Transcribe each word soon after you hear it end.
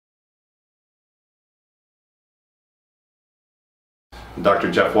I'm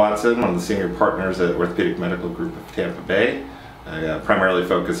Dr. Jeff Watson, one of the senior partners at Orthopaedic Medical Group of Tampa Bay. I primarily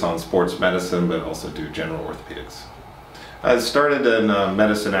focus on sports medicine, but also do general orthopedics. I started in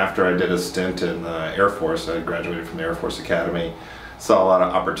medicine after I did a stint in the Air Force. I graduated from the Air Force Academy. Saw a lot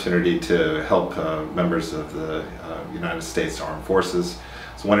of opportunity to help members of the United States Armed Forces.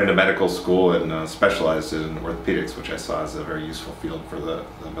 So went into medical school and specialized in orthopedics, which I saw as a very useful field for the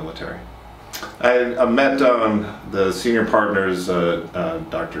military. I met the senior partners,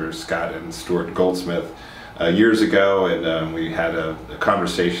 Dr. Scott and Stuart Goldsmith, years ago, and we had a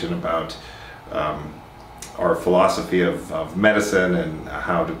conversation about our philosophy of medicine and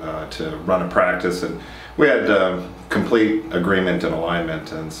how to run a practice, and we had complete agreement and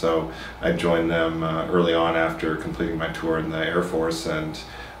alignment, and so I joined them early on after completing my tour in the Air Force, and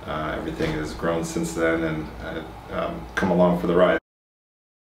everything has grown since then and come along for the ride.